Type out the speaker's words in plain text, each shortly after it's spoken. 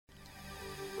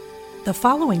The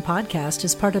following podcast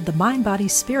is part of the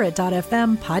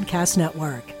MindBodySpirit.fm podcast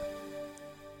network.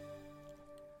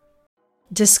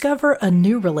 Discover a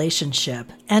new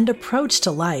relationship and approach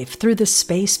to life through the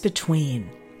space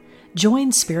between.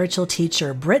 Join spiritual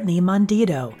teacher Brittany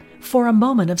Mondito for a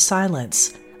moment of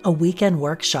silence, a weekend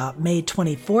workshop May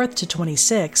 24th to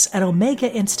 26th at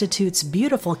Omega Institute's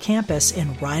beautiful campus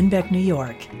in Rhinebeck, New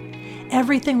York.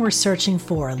 Everything we're searching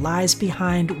for lies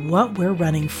behind what we're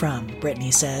running from, Brittany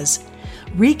says.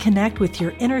 Reconnect with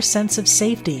your inner sense of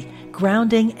safety,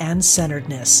 grounding, and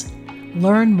centeredness.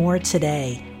 Learn more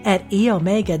today at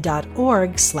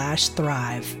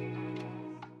eomega.org/thrive.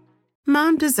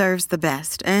 Mom deserves the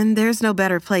best, and there's no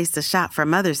better place to shop for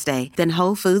Mother's Day than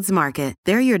Whole Foods Market.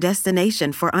 They're your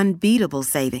destination for unbeatable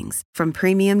savings, from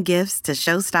premium gifts to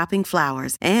show-stopping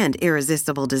flowers and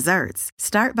irresistible desserts.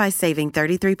 Start by saving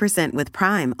 33% with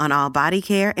Prime on all body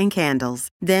care and candles.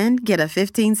 Then get a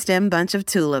 15-stem bunch of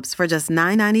tulips for just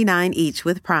 $9.99 each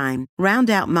with Prime. Round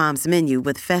out Mom's menu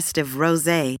with festive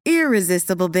rosé,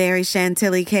 irresistible berry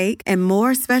chantilly cake, and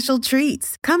more special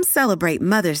treats. Come celebrate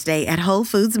Mother's Day at Whole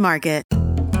Foods Market.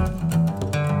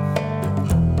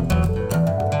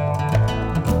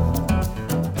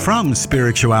 From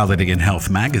Spirituality and Health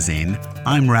magazine,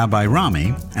 I'm Rabbi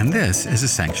Rami, and this is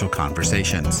Essential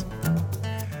Conversations.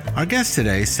 Our guest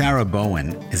today, Sarah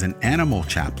Bowen, is an animal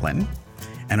chaplain,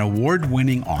 an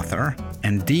award-winning author,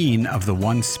 and dean of the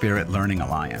One Spirit Learning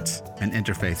Alliance, an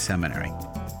interfaith seminary.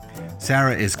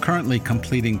 Sarah is currently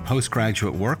completing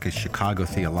postgraduate work at Chicago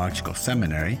Theological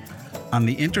Seminary on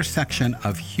the intersection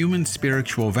of human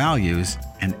spiritual values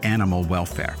and animal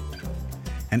welfare.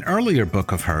 An earlier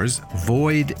book of hers,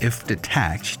 Void If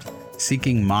Detached,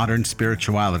 Seeking Modern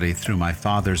Spirituality Through My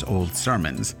Father's Old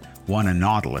Sermons, won a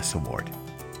Nautilus Award.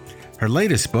 Her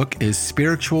latest book is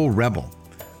Spiritual Rebel,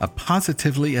 a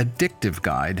positively addictive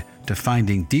guide to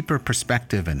finding deeper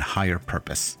perspective and higher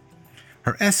purpose.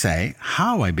 Her essay,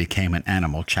 How I Became an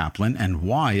Animal Chaplain and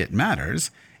Why It Matters,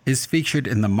 is featured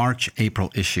in the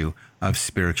March-April issue of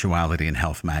Spirituality and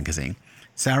Health magazine.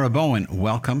 Sarah Bowen,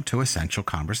 welcome to Essential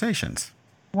Conversations.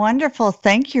 Wonderful.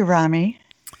 Thank you, Rami.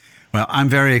 Well, I'm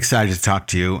very excited to talk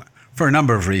to you for a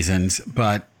number of reasons,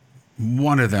 but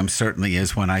one of them certainly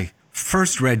is when I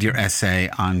first read your essay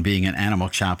on being an animal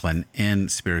chaplain in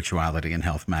Spirituality and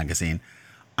Health magazine,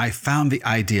 I found the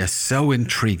idea so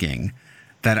intriguing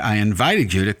that I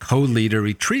invited you to co-lead a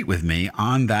retreat with me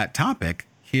on that topic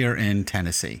here in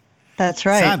Tennessee. That's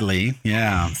right. Sadly,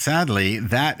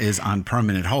 that is on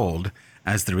permanent hold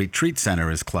as the retreat center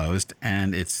is closed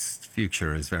and its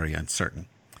future is very uncertain.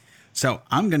 So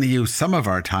I'm going to use some of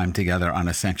our time together on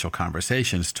Essential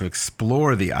Conversations to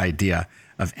explore the idea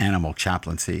of animal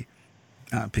chaplaincy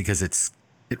because it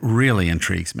really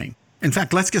intrigues me. In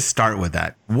fact, let's just start with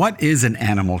that. What is an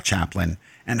animal chaplain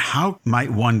and how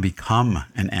might one become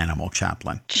an animal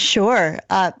chaplain? Sure.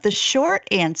 The short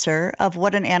answer of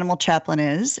what an animal chaplain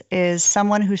is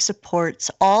someone who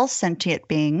supports all sentient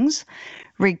beings,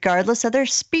 regardless of their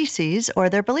species or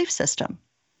their belief system.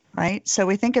 Right? So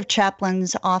we think of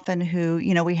chaplains often who,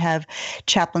 we have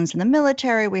chaplains in the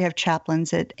military, we have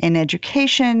chaplains in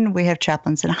education, we have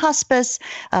chaplains in hospice,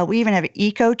 we even have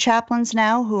eco chaplains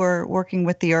now who are working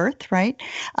with the earth, right?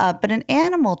 But an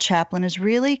animal chaplain is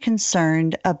really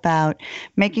concerned about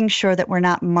making sure that we're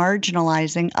not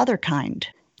marginalizing other kind.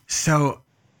 So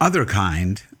other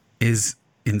kind is,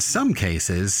 in some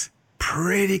cases,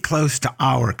 pretty close to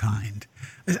our kind.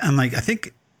 And I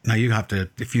think, now you have to,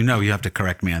 if you have to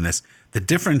correct me on this. The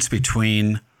difference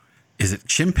between, is it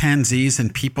chimpanzees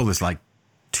and people is like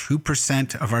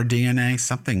 2% of our DNA,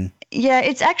 something? Yeah,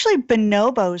 it's actually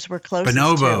bonobos we're closest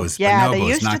bonobos, to. Yeah, bonobos, they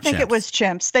used to think chimps. It was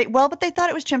chimps. But they thought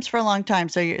it was chimps for a long time.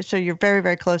 So you're very,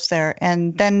 very close there.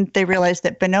 And then they realized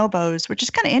that bonobos, which is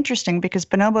kind of interesting because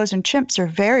bonobos and chimps are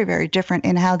very, very different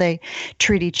in how they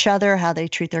treat each other, how they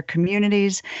treat their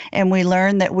communities. And we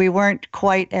learned that we weren't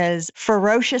quite as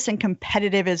ferocious and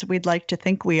competitive as we'd like to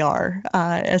think we are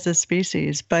as a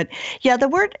species. But yeah, the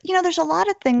word, there's a lot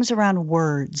of things around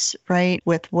words, right?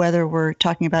 With whether we're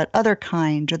talking about other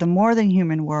kind or the more than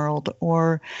human world,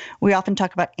 or we often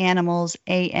talk about animals,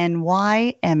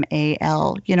 ANYMAL,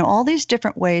 all these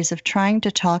different ways of trying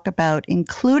to talk about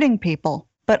including people,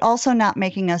 but also not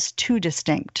making us too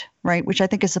distinct, right? Which I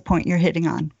think is the point you're hitting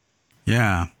on.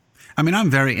 Yeah. I mean,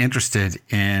 I'm very interested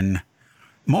in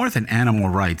more than animal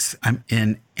rights. I'm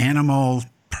in animal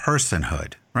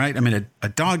personhood, right? I mean, a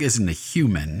dog isn't a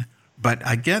human, but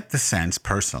I get the sense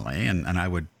personally, and I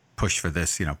would push for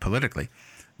this, politically,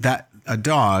 that a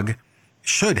dog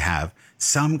should have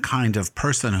some kind of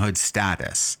personhood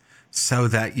status so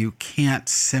that you can't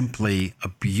simply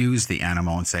abuse the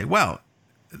animal and say, well,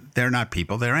 they're not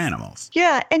people, they're animals.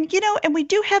 Yeah. And we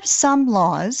do have some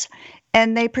laws,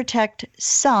 and they protect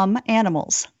some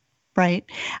animals. Right.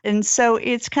 And so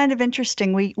it's kind of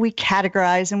interesting. We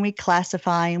categorize and we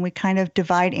classify and we kind of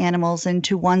divide animals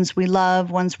into ones we love,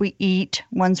 ones we eat,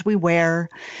 ones we wear,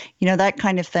 that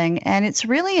kind of thing. And it's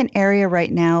really an area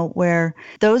right now where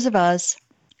those of us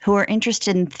who are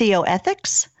interested in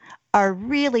theoethics are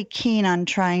really keen on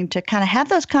trying to kind of have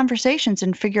those conversations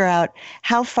and figure out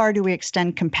how far do we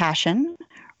extend compassion,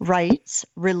 rights,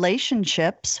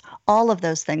 relationships, all of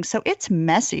those things. So it's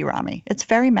messy, Rami. It's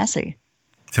very messy.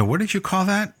 So what did you call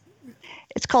that?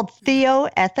 It's called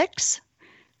theoethics,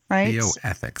 right?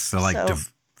 Theoethics. So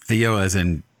theo as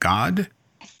in God?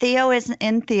 Theo is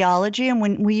in theology. And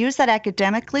when we use that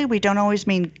academically, we don't always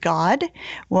mean God.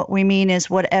 What we mean is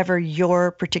whatever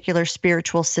your particular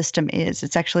spiritual system is.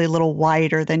 It's actually a little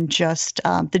wider than just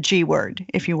the G word,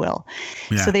 if you will.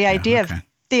 Yeah, the idea okay. of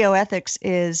theoethics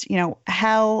is,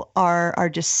 how are our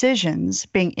decisions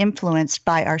being influenced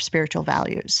by our spiritual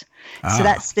values? So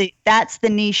that's the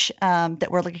niche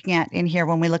that we're looking at in here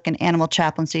when we look in animal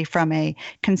chaplaincy from a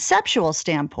conceptual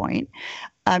standpoint.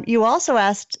 You also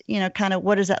asked, kind of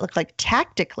what does that look like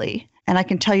tactically? And I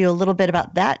can tell you a little bit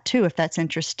about that too, if that's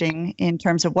interesting in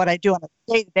terms of what I do on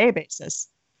a day-to-day basis.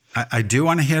 I do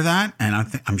want to hear that,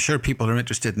 and I'm sure people are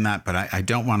interested in that, but I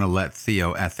don't want to let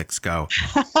theoethics go.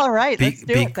 All right, let's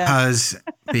do it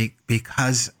then.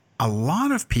 Because a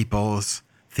lot of people's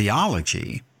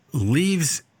theology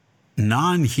leaves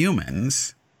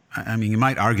non-humans. I mean, you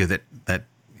might argue that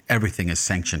everything is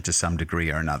sanctioned to some degree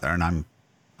or another, and I'm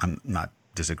not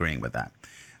disagreeing with that.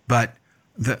 But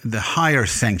the higher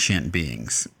sentient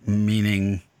beings,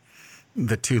 meaning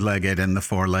the two-legged and the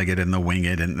four-legged and the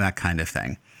winged and that kind of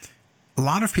thing. A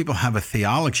lot of people have a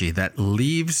theology that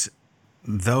leaves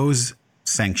those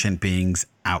sentient beings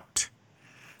out,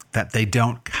 that they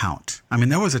don't count. I mean,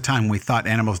 there was a time we thought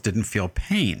animals didn't feel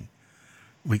pain.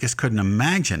 We just couldn't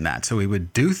imagine that. So we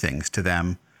would do things to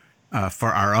them for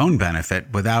our own benefit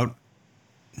without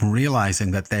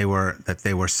realizing that they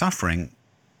were suffering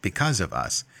because of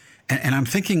us. And I'm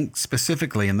thinking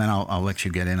specifically, and then I'll let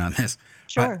you get in on this.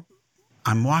 Sure.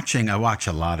 I watch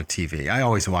a lot of TV. I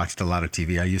always watched a lot of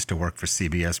TV. I used to work for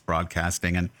CBS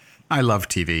Broadcasting, and I love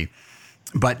TV.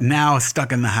 But now,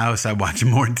 stuck in the house, I watch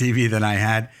more TV than I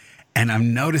had. And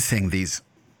I'm noticing these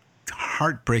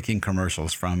heartbreaking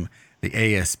commercials from the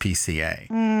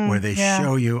ASPCA, where they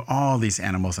show you all these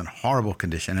animals in horrible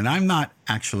condition. And I'm not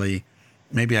actually,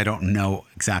 maybe I don't know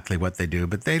exactly what they do,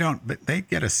 but they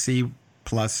get a C+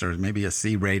 or maybe a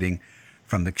C rating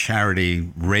from the charity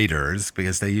Raiders,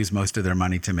 because they use most of their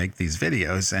money to make these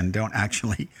videos and don't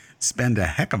actually spend a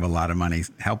heck of a lot of money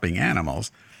helping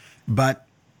animals. And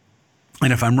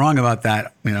if I'm wrong about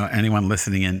that, anyone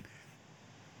listening in,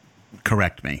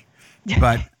 correct me.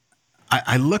 But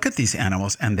I look at these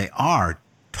animals and they are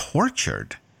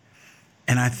tortured.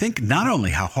 And I think not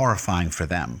only how horrifying for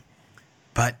them,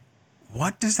 but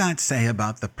what does that say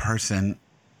about the person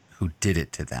who did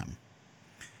it to them?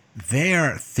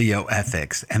 Their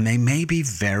theoethics, and they may be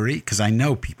because I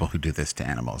know people who do this to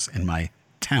animals in my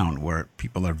town where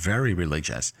people are very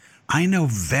religious. I know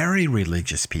very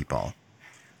religious people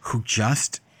who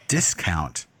just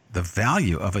discount the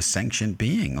value of a sentient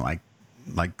being, like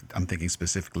I'm thinking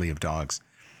specifically of dogs,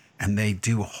 and they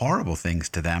do horrible things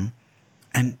to them,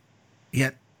 and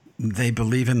yet they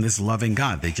believe in this loving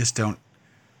God. They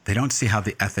don't see how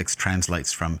the ethics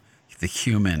translates from the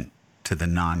human to the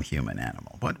non-human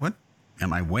animal. What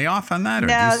am I way off on that, or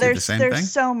do you see the same thing?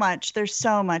 There's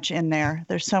so much in there.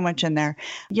 There's so much in there.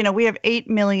 We have 8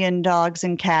 million dogs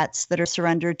and cats that are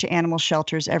surrendered to animal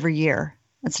shelters every year.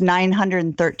 That's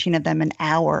 913 of them an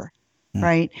hour.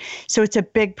 Right. So it's a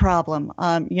big problem.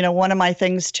 One of my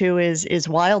things, too, is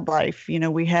wildlife.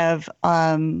 We have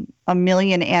 1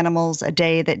 million animals a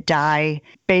day that die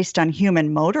based on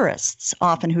human motorists,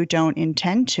 often who don't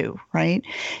intend to. Right.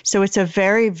 So it's a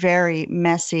very, very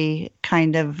messy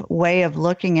kind of way of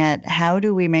looking at how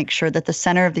do we make sure that the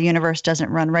center of the universe doesn't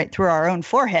run right through our own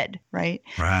forehead. Right.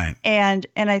 Right. And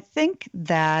I think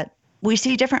that we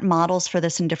see different models for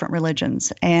this in different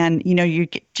religions. And, you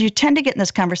tend to get in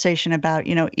this conversation about,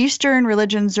 Eastern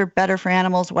religions are better for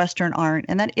animals, Western aren't.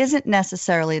 And that isn't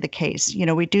necessarily the case.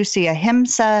 We do see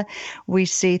ahimsa. We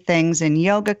see things in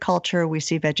yoga culture. We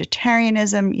see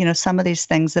vegetarianism, some of these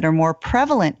things that are more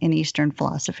prevalent in Eastern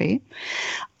philosophy.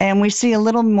 And we see a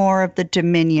little more of the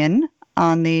dominion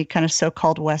on the kind of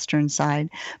so-called Western side.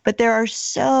 But there are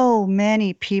so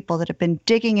many people that have been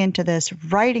digging into this,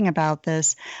 writing about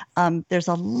this. There's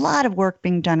a lot of work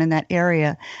being done in that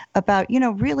area about,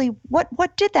 really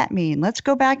what did that mean? Let's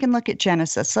go back and look at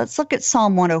Genesis. Let's look at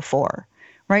Psalm 104,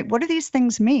 right? What do these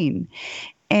things mean?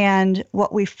 And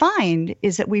what we find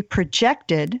is that we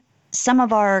projected some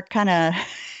of our kind of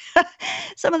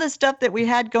some of the stuff that we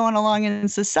had going along in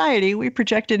society, we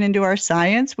projected into our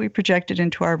science, we projected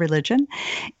into our religion.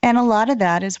 And a lot of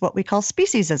that is what we call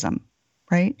speciesism,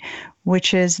 right?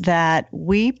 Which is that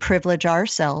we privilege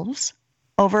ourselves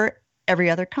over every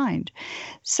other kind.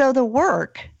 So the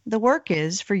work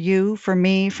is for you, for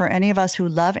me, for any of us who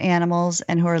love animals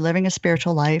and who are living a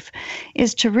spiritual life,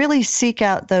 is to really seek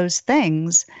out those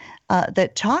things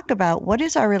that talk about what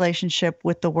is our relationship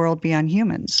with the world beyond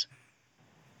humans.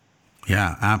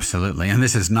 Yeah, absolutely. And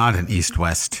this is not an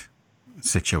East-West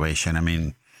situation. I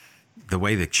mean, the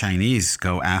way the Chinese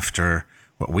go after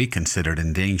what we considered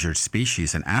endangered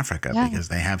species in Africa, because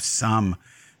they have some,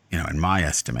 in my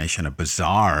estimation, a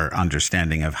bizarre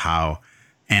understanding of how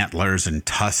antlers and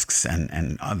tusks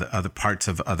and other parts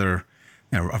of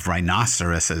of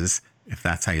rhinoceroses, if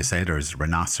that's how you say it, or is it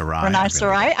rhinoceri?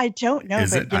 Rhinoceri? I don't know,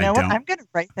 but you know what? I'm going to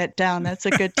write that down. That's a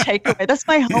good takeaway. That's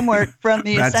my homework from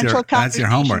the Essential Conversations. That's your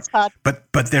homework.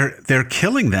 But they're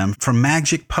killing them for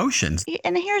magic potions.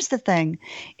 And here's the thing,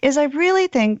 is I really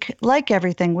think, like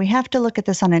everything, we have to look at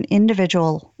this on an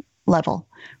individual level,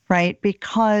 right?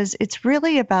 Because it's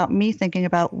really about me thinking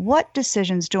about what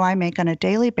decisions do I make on a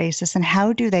daily basis and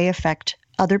how do they affect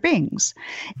other beings.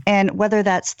 And whether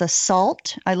that's the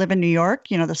salt, I live in New York,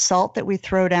 the salt that we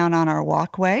throw down on our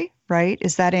walkway, right?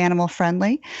 Is that animal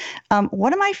friendly?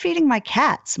 What am I feeding my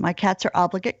cats? My cats are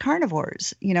obligate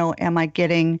carnivores. Am I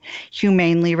getting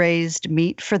humanely raised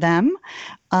meat for them?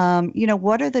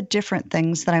 What are the different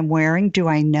things that I'm wearing? Do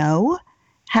I know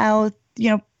how,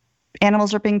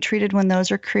 animals are being treated when those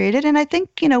are created? And I think,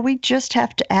 we just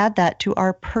have to add that to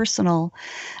our personal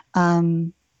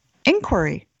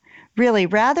inquiry, really,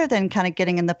 rather than kind of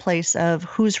getting in the place of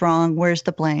who's wrong, where's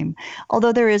the blame.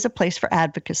 Although there is a place for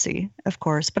advocacy, of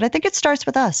course, but I think it starts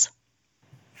with us.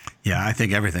 Yeah, I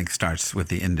think everything starts with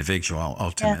the individual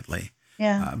ultimately.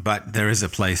 Yeah. But there is a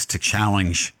place to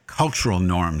challenge cultural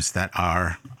norms that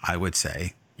are, I would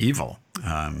say, evil.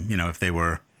 If they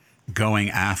were going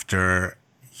after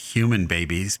human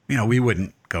babies, we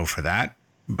wouldn't go for that,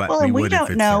 but we would if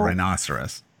it's a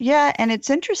rhinoceros. Yeah, and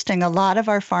it's interesting. A lot of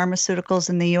our pharmaceuticals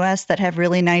in the U.S. that have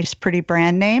really nice, pretty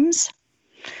brand names,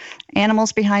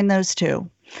 animals behind those too.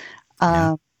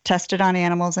 Tested on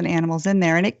animals and animals in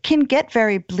there. And it can get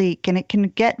very bleak and it can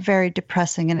get very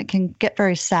depressing and it can get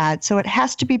very sad. So it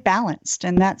has to be balanced.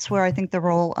 And that's where I think the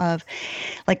role of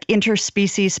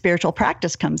interspecies spiritual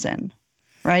practice comes in,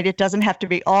 right? It doesn't have to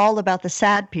be all about the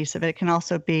sad piece of it. It can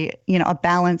also be, a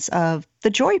balance of the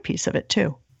joy piece of it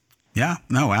too. Yeah,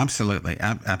 no, absolutely.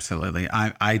 Absolutely.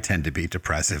 I tend to be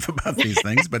depressive about these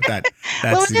things, but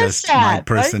that's just sad, my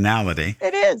personality.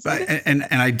 Right? It is. But, and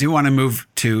I do want to move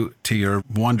to your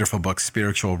wonderful book,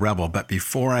 Spiritual Rebel. But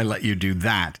before I let you do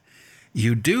that,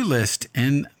 you do list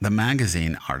in the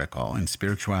magazine article in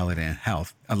Spirituality and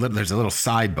Health, there's a little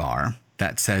sidebar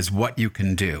that says what you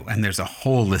can do. And there's a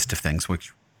whole list of things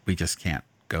which we just can't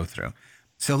go through.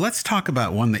 So let's talk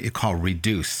about one that you call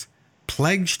Reduce.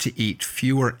 Pledge to eat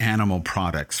fewer animal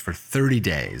products for 30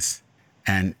 days.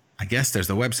 And I guess there's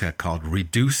a website called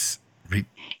Reduce. It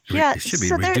should be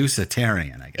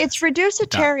Reducitarian, I guess. It's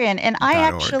Reducitarian. And I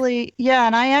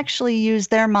actually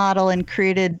used their model and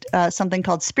created something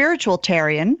called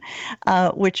Spiritualitarian,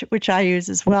 which I use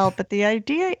as well. But the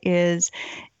idea is,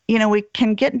 we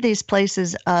can get in these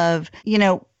places of,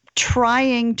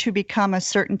 trying to become a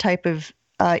certain type of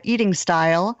eating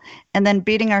style and then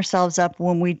beating ourselves up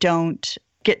when we don't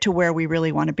get to where we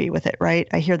really want to be with it, right?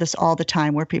 I hear this all the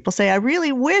time where people say, I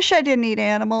really wish I didn't eat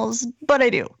animals, but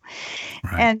I do.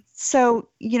 Right. And so,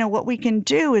 what we can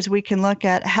do is we can look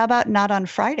at, how about not on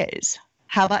Fridays?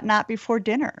 How about not before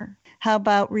dinner? How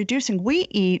about reducing? We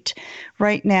eat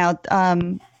right now,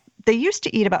 they used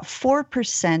to eat about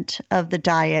 4% of the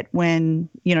diet when,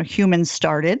 humans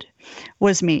started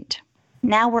was meat.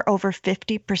 Now we're over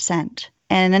 50%.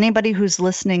 And anybody who's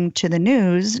listening to the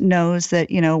news knows that,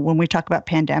 when we talk about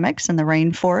pandemics and the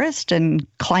rainforest and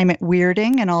climate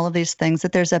weirding and all of these things,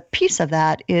 that there's a piece of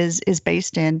that is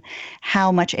based in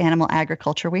how much animal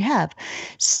agriculture we have.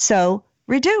 So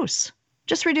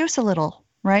just reduce a little,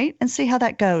 right? And see how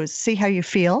that goes, see how you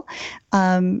feel.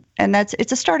 And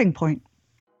it's a starting point.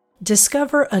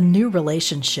 Discover a new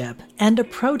relationship and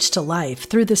approach to life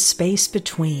through the space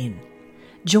between.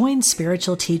 Join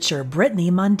spiritual teacher Brittany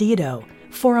Mondito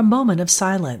For a Moment of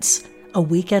Silence, a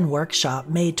weekend workshop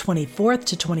May 24th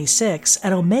to 26th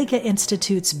at Omega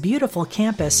Institute's beautiful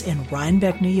campus in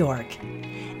Rhinebeck, New York.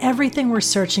 Everything we're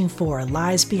searching for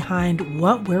lies behind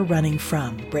what we're running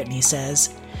from, Brittany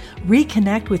says.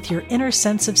 Reconnect with your inner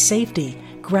sense of safety,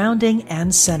 grounding,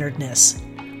 and centeredness.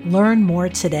 Learn more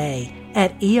today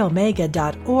at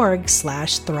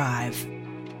eomega.org/thrive.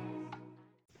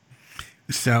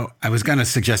 So I was going to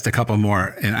suggest a couple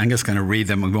more, and I'm just going to read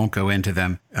them. We won't go into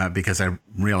them because I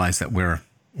realize that we're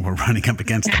running up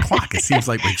against the clock. It seems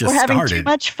like we just started. We're having too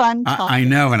much fun talking. I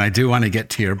know, and I do want to get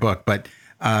to your book, but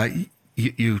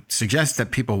you suggest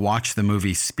that people watch the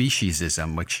movie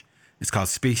Speciesism, which is called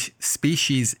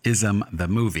Speciesism, the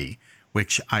movie,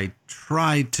 which I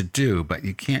tried to do, but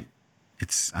you can't.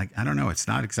 I don't know. It's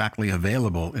not exactly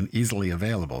available and easily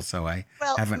available, so I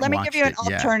haven't watched it. Let me give you an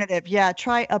alternative. Yeah,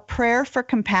 try A Prayer for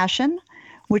Compassion,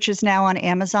 which is now on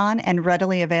Amazon and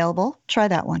readily available. Try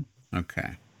that one.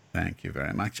 Okay, thank you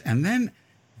very much. And then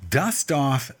Dust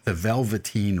Off the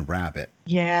Velveteen Rabbit.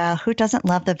 Yeah, who doesn't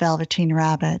love the Velveteen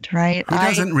Rabbit, right? Who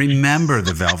doesn't remember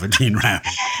the Velveteen Rabbit?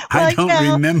 Well, I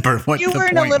don't remember what the point was. You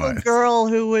weren't a little girl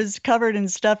who was covered in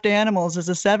stuffed animals as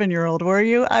a 7-year-old, were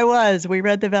you? I was. We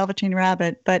read the Velveteen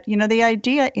Rabbit. But, the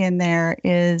idea in there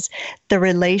is the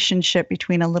relationship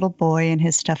between a little boy and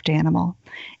his stuffed animal.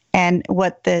 And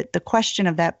what the question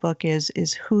of that book is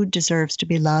who deserves to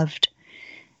be loved?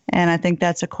 And I think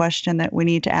that's a question that we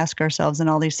need to ask ourselves in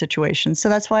all these situations. So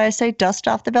that's why I say dust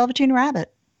off the Velveteen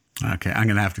Rabbit. Okay, I'm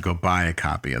going to have to go buy a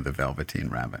copy of the Velveteen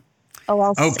Rabbit. Oh,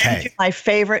 I'll send you my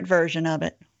favorite version of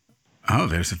it. Oh,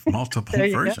 there's multiple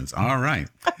versions. All right.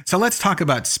 So let's talk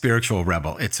about Spiritual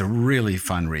Rebel. It's a really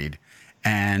fun read.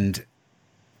 And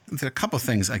there are a couple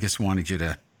things I just wanted you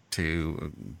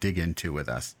to dig into with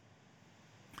us.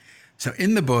 So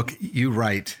in the book, you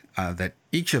write that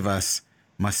each of us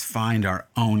must find our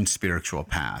own spiritual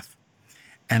path.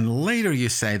 And later you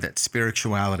say that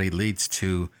spirituality leads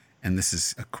to, and this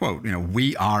is a quote,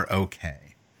 we are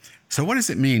okay. So what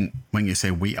does it mean when you say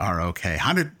we are okay?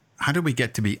 How did we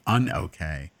get to be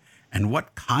un-okay? And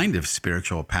what kind of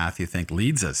spiritual path you think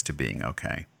leads us to being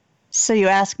okay? So you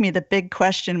ask me the big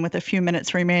question with a few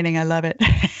minutes remaining. I love it.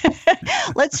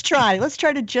 Let's try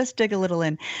to just dig a little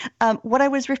in. What I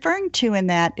was referring to in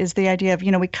that is the idea of,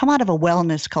 we come out of a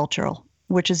wellness culture,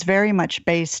 which is very much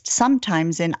based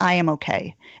sometimes in I am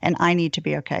okay and I need to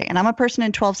be okay. And I'm a person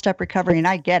in 12-step recovery and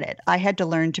I get it. I had to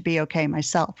learn to be okay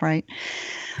myself, right?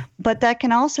 But that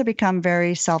can also become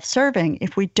very self-serving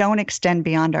if we don't extend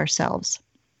beyond ourselves.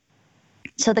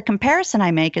 So the comparison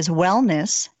I make is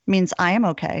wellness means I am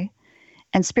okay,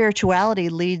 and spirituality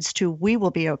leads to we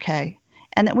will be okay,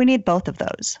 and that we need both of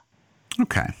those.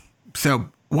 Okay. So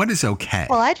what is okay?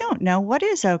 Well, I don't know. What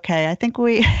is okay? I think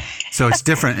So it's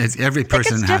different. Every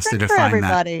person has to define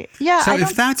everybody. That. Yeah. So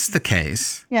if that's the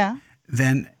case,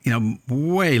 then,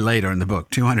 way later in the book,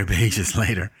 200 pages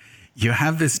later, you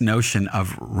have this notion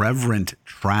of reverent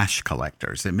trash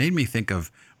collectors. It made me think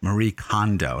of Marie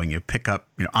Kondo, and you pick up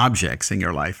objects in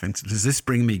your life. And does this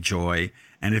bring me joy?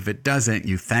 And if it doesn't,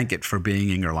 you thank it for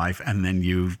being in your life, and then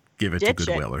you give it to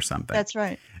Goodwill or something. That's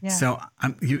right. Yeah. So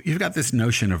you've got this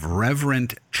notion of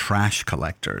reverent trash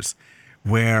collectors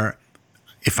where,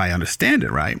 if I understand it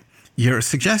right, you're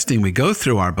suggesting we go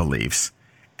through our beliefs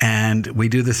and we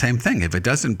do the same thing. If it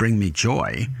doesn't bring me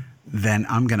joy, then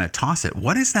I'm going to toss it.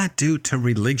 What does that do to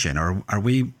religion? Or are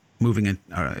we moving in?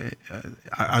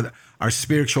 Are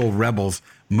spiritual rebels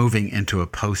moving into a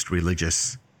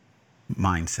post-religious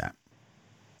mindset?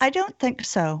 I don't think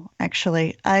so,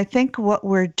 actually. I think what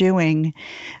we're doing,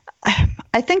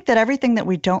 I think that everything that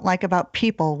we don't like about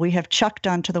people, we have chucked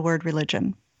onto the word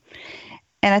religion.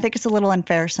 And I think it's a little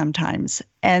unfair sometimes.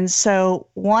 And so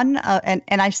and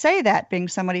I say that being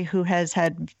somebody who has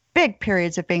had big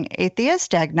periods of being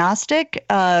atheist, agnostic,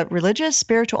 religious,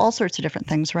 spiritual, all sorts of different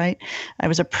things, right? I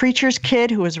was a preacher's kid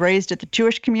who was raised at the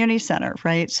Jewish Community Center,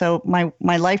 right? So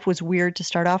my life was weird to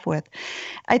start off with.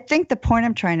 I think the point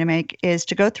I'm trying to make is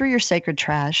to go through your sacred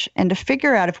trash and to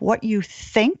figure out if what you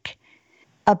think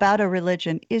about a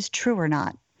religion is true or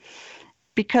not.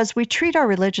 Because we treat our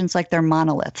religions like they're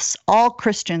monoliths. All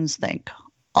Christians think,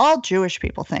 all Jewish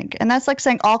people think, and that's like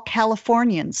saying all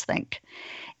Californians think.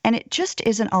 And it just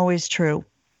isn't always true.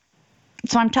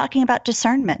 So I'm talking about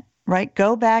discernment, right?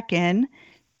 Go back in,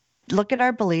 look at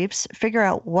our beliefs, figure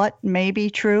out what may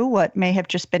be true, what may have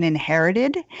just been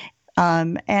inherited,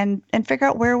 and figure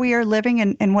out where we are living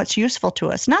and what's useful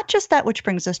to us. Not just that which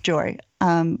brings us joy,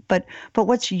 but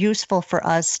what's useful for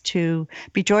us to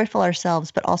be joyful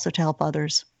ourselves, but also to help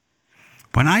others.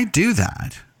 When I do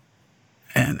that,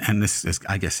 and this is,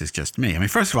 I guess, is just me. I mean,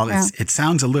 first of all, it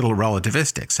sounds a little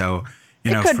relativistic. So,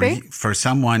 for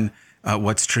someone,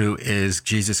 what's true is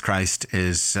Jesus Christ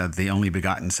is the only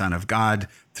begotten Son of God,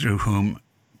 through whom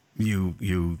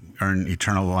you earn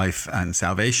eternal life and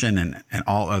salvation, and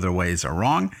all other ways are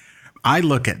wrong. I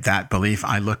look at that belief.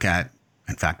 I look at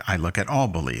all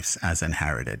beliefs as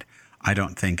inherited. I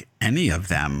don't think any of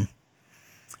them,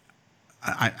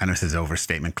 I know this is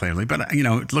overstatement clearly, but,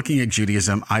 looking at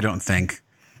Judaism, I don't think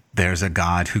there's a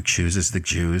God who chooses the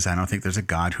Jews. I don't think there's a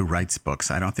God who writes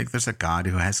books. I don't think there's a God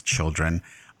who has children.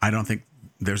 I don't think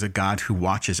there's a God who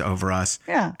watches over us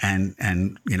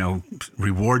and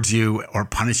rewards you or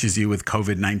punishes you with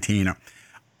COVID-19.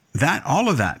 All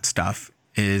of that stuff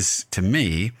is, to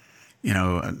me,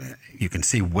 you can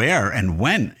see where and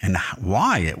when and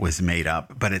why it was made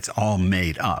up, but it's all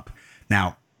made up.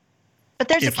 Now, but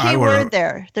there's a key word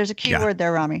there. There's a key word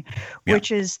there, Rami,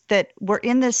 which is that we're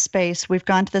in this space. We've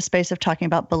gone to the space of talking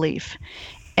about belief.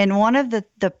 And one of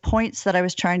the points that I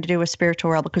was trying to do with Spiritual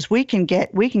Realm, because we can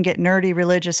get nerdy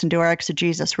religious and do our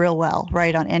exegesis real well,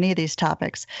 right, on any of these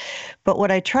topics. But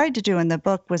what I tried to do in the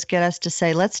book was get us to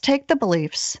say, let's take the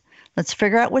beliefs, let's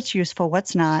figure out what's useful,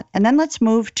 what's not, and then let's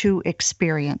move to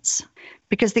experience.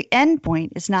 Because the end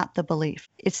point is not the belief.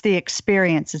 It's the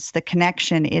experience. It's the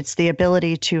connection. It's the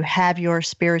ability to have your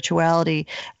spirituality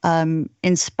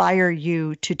inspire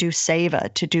you to do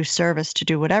seva, to do service, to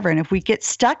do whatever. And if we get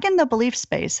stuck in the belief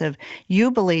space of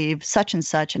you believe such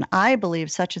and I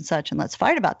believe such, and let's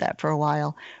fight about that for a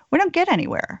while, we don't get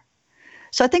anywhere.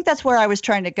 So I think that's where I was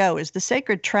trying to go, is the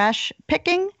sacred trash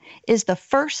picking is the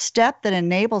first step that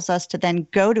enables us to then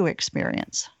go to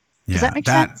experience. Does that make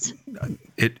sense?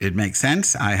 It makes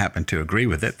sense. I happen to agree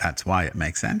with it. That's why it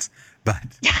makes sense. But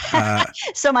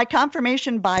so my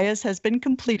confirmation bias has been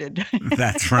completed.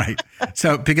 That's right.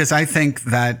 So because I think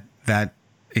that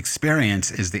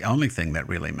experience is the only thing that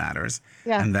really matters,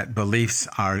 and that beliefs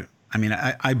are. I mean,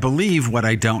 I believe what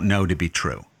I don't know to be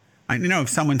true. If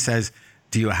someone says,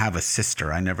 "Do you have a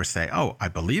sister?" I never say, "Oh, I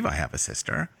believe I have a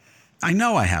sister." I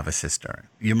know I have a sister.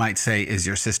 You might say, "Is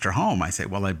your sister home?" I say,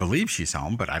 "Well, I believe she's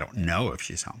home, but I don't know if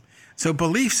she's home." So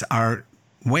beliefs are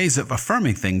ways of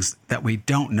affirming things that we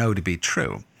don't know to be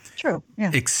true. True, yeah.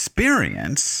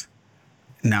 Experience,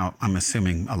 now I'm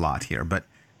assuming a lot here, but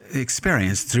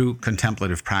experience through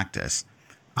contemplative practice,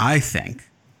 I think,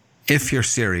 if you're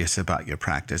serious about your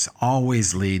practice,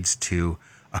 always leads to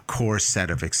a core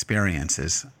set of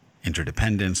experiences: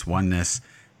 interdependence, oneness,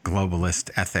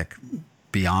 globalist ethic,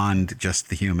 beyond just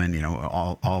the human,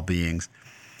 all beings.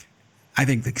 I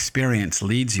think the experience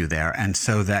leads you there. And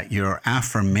so that your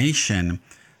affirmation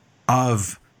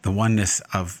of the oneness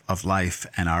of life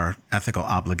and our ethical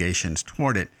obligations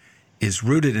toward it is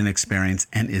rooted in experience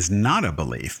and is not a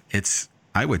belief.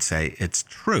 I would say it's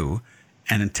true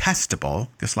and testable,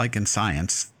 just like in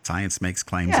science. Science makes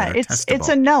claims that are testable. It's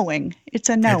a knowing. It's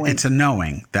a knowing. It's a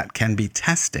knowing that can be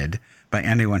tested by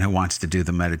anyone who wants to do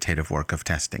the meditative work of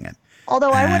testing it.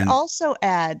 Although I would also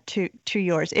add to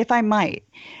yours, if I might,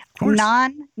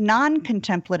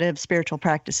 non-contemplative spiritual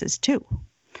practices too.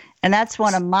 And that's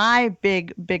one of my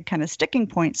big kind of sticking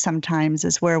points sometimes,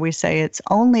 is where we say it's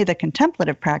only the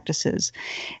contemplative practices.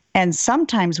 And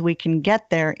sometimes we can get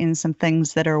there in some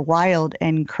things that are wild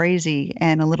and crazy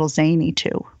and a little zany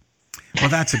too. Well,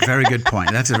 that's a very good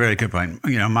point. That's a very good point.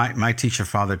 My teacher,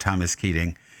 Father Thomas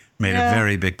Keating, made a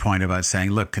very big point about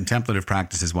saying, look, contemplative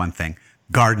practice is one thing.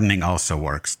 Gardening also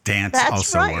works. Dance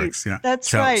also works.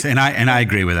 That's right. And I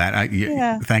agree with that.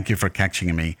 Thank you for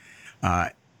catching me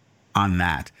on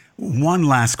that. One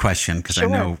last question, because I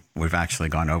know we've actually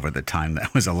gone over the time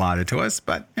that was allotted to us,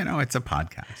 but it's a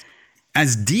podcast.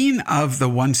 As Dean of the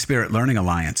One Spirit Learning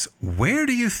Alliance, where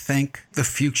do you think the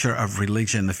future of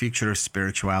religion, the future of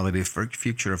spirituality, the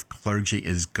future of clergy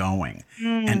is going?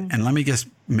 And let me just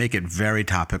make it very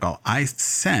topical. I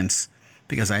sense,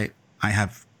 because I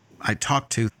talk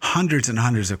to hundreds and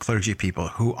hundreds of clergy people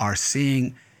who are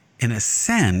seeing, in a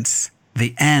sense,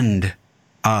 the end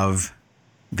of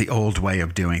the old way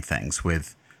of doing things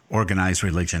with organized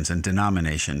religions and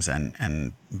denominations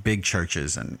and big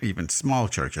churches and even small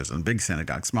churches and big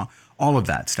synagogues, all of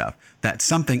that stuff, that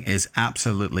something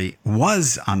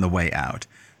was on the way out.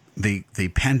 The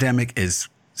pandemic is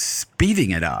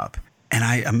speeding it up. And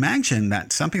I imagine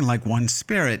that something like One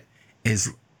Spirit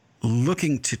is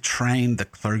looking to train the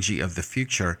clergy of the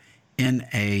future in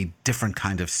a different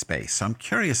kind of space. So I'm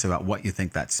curious about what you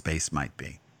think that space might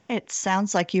be. It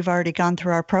sounds like you've already gone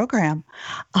through our program.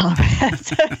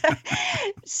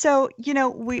 So,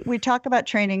 we talk about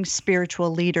training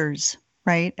spiritual leaders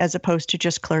right, as opposed to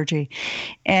just clergy.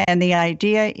 And the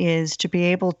idea is to be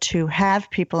able to have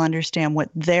people understand what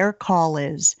their call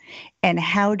is and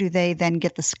how do they then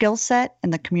get the skill set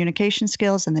and the communication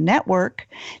skills and the network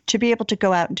to be able to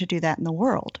go out and to do that in the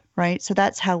world, right? So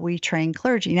that's how we train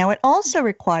clergy. Now, it also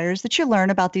requires that you learn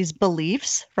about these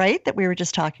beliefs, right, that we were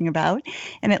just talking about,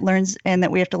 and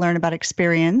that we have to learn about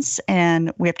experience,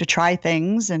 and we have to try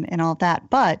things and all that.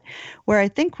 But where I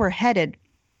think we're headed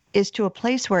is to a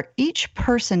place where each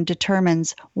person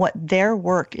determines what their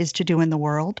work is to do in the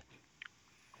world,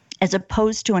 as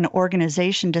opposed to an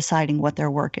organization deciding what their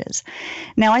work is.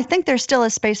 Now, I think there's still a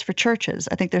space for churches.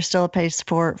 I think there's still a place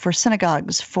for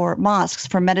synagogues, for mosques,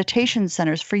 for meditation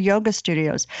centers, for yoga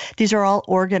studios. These are all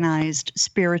organized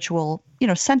spiritual,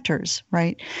 centers,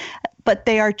 right? But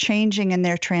they are changing and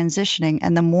they're transitioning.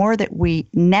 And the more that we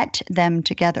net them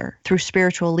together through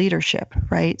spiritual leadership,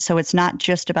 right? So it's not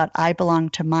just about I belong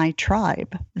to my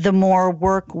tribe, the more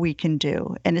work we can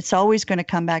do. And it's always going to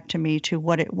come back to me to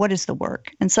what is the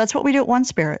work. And so that's what we do at One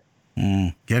Spirit.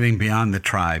 Getting beyond the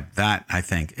tribe, that I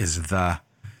think is the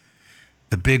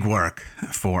big work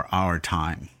for our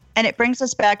time. And it brings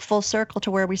us back full circle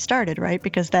to where we started, right?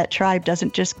 Because that tribe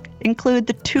doesn't just include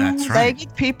the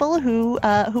two-legged people who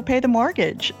pay the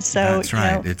mortgage. So that's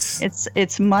right.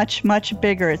 It's much, much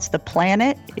bigger. It's the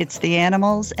planet, it's the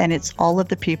animals, and it's all of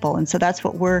the people. And so that's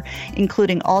what we're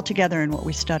including all together in what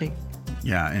we study.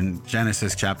 Yeah, in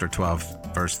Genesis chapter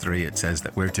 12, verse 3, it says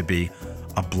that we're to be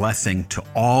a blessing to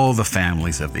all the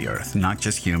families of the earth, not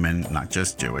just human, not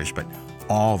just Jewish, but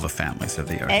all the families of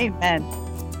the earth. Amen.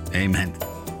 Amen.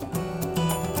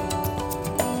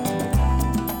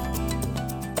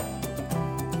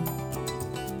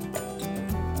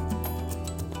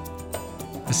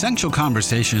 Essential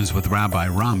Conversations with Rabbi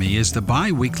Rami is the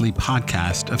bi-weekly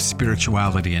podcast of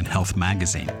Spirituality and Health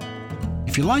magazine.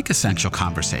 If you like Essential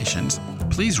Conversations,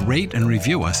 please rate and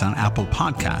review us on Apple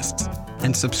Podcasts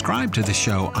and subscribe to the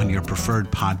show on your preferred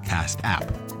podcast app.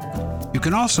 You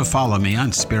can also follow me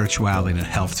on Spirituality and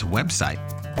Health's website,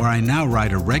 where I now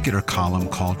write a regular column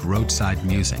called Roadside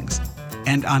Musings,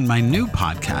 and on my new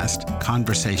podcast,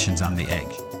 Conversations on the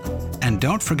Edge. And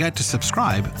don't forget to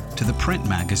subscribe to the print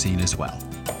magazine as well.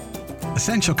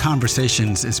 Essential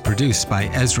Conversations is produced by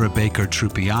Ezra Baker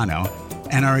Trupiano,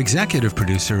 and our executive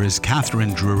producer is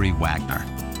Catherine Drury Wagner.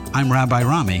 I'm Rabbi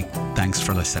Rami. Thanks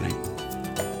for listening.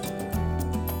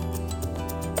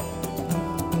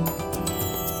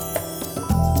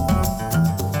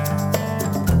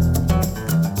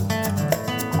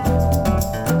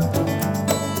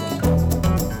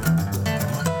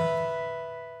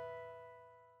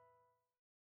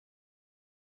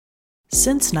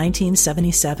 Since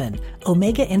 1977,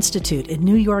 Omega Institute in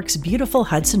New York's beautiful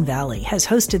Hudson Valley has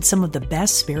hosted some of the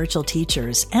best spiritual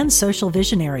teachers and social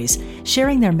visionaries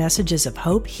sharing their messages of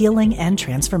hope, healing, and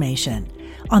transformation.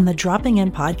 On the Dropping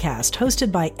In podcast,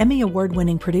 hosted by Emmy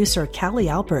Award-winning producer Callie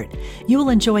Alpert, you will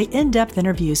enjoy in-depth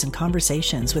interviews and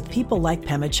conversations with people like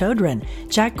Pema Chodron,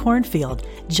 Jack Kornfield,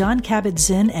 John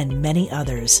Kabat-Zinn, and many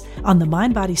others on the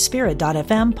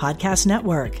MindBodySpirit.fm podcast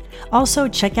network. Also,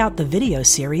 check out the video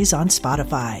series on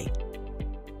Spotify.